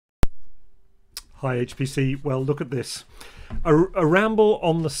Hi HPC. Well, look at this. A ramble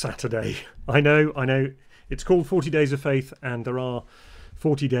on the Saturday. I know. It's called 40 Days of Faith, and there are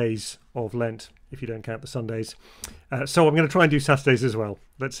 40 days of Lent, if you don't count the Sundays. So I'm going to try and do Saturdays as well.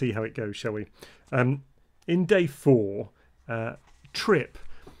 Let's see how it goes, shall we? In day 4, Tripp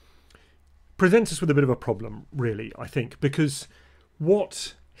presents us with a bit of a problem, really, I think, because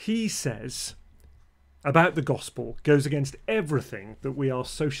what he says about the gospel goes against everything that we are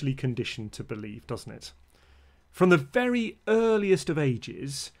socially conditioned to believe, doesn't it? From the very earliest of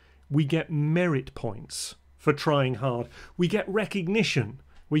ages, we get merit points for trying hard. We get recognition.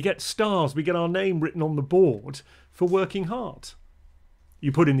 We get stars. We get our name written on the board for working hard.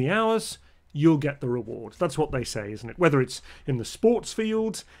 You put in the hours, you'll get the reward. That's what they say, isn't it? Whether it's in the sports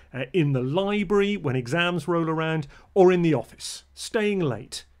field, in the library, when exams roll around, or in the office. Staying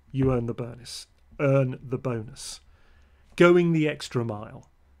late, you earn the bonus. Going the extra mile.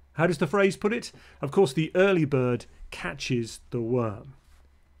 How does the phrase put it? Of course, the early bird catches the worm.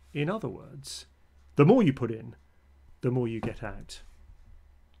 In other words, the more you put in, the more you get out.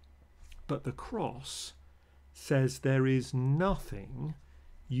 But the cross says there is nothing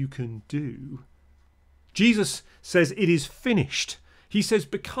you can do. Jesus says it is finished. He says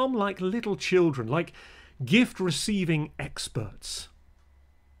become like little children, like gift-receiving experts.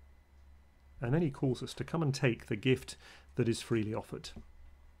 And then he calls us to come and take the gift that is freely offered.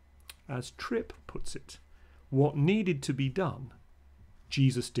 As Tripp puts it, what needed to be done,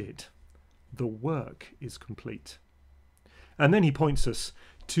 Jesus did. The work is complete. And then he points us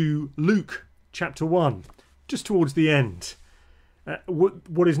to Luke chapter 1, just towards the end.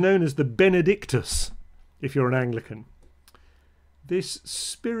 What is known as the Benedictus, if you're an Anglican. This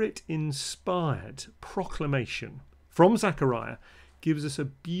Spirit-inspired proclamation from Zechariah gives us a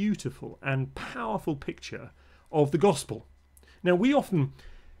beautiful and powerful picture of the gospel. Now, we often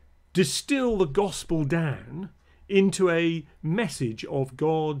distill the gospel down into a message of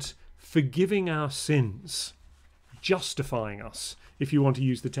God forgiving our sins, justifying us, if you want to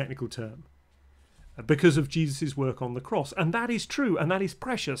use the technical term, because of Jesus' work on the cross. And that is true, and that is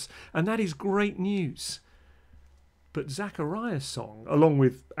precious, and that is great news. But Zechariah's song, along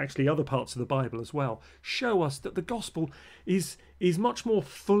with actually other parts of the Bible as well, show us that the gospel is much more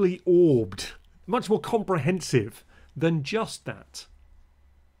fully orbed, much more comprehensive than just that.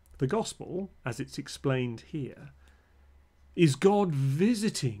 The gospel, as it's explained here, is God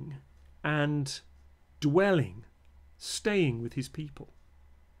visiting and dwelling, staying with his people,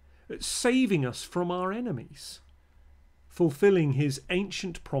 saving us from our enemies, fulfilling his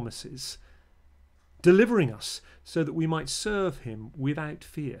ancient promises, delivering us so that we might serve him without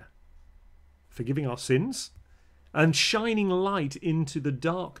fear, forgiving our sins and shining light into the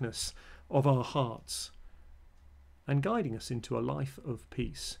darkness of our hearts and guiding us into a life of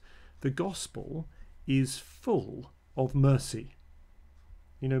peace. The gospel is full of mercy.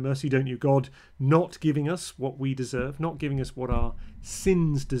 You know mercy, don't you? God not giving us what we deserve, not giving us what our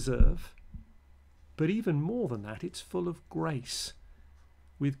sins deserve. But even more than that, it's full of grace,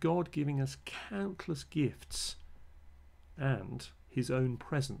 with God giving us countless gifts and his own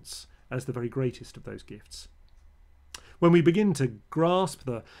presence as the very greatest of those gifts. When we begin to grasp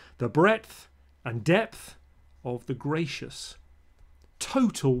the breadth and depth of the gracious,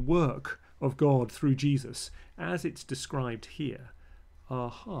 total work of God through Jesus, as it's described here, our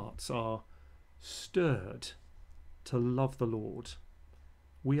hearts are stirred to love the Lord.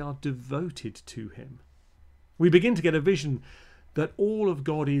 We are devoted to him. We begin to get a vision that all of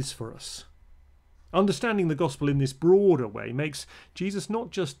God is for us. Understanding the gospel in this broader way makes Jesus not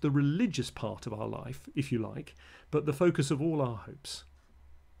just the religious part of our life, if you like, but the focus of all our hopes.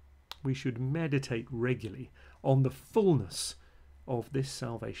 We should meditate regularly on the fullness of this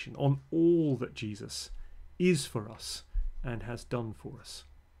salvation, on all that Jesus is for us and has done for us.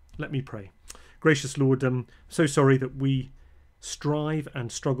 Let me pray. Gracious Lord, I'm so sorry that we strive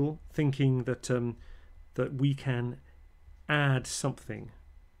and struggle thinking that we can add something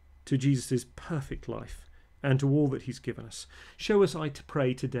to Jesus' perfect life and to all that he's given us. Show us, I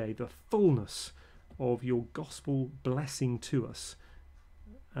pray today, the fullness of your gospel blessing to us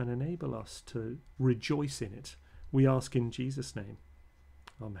and enable us to rejoice in it. We ask in Jesus' name.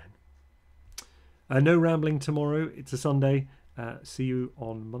 Amen. No rambling tomorrow. It's a Sunday. See you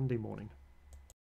on Monday morning.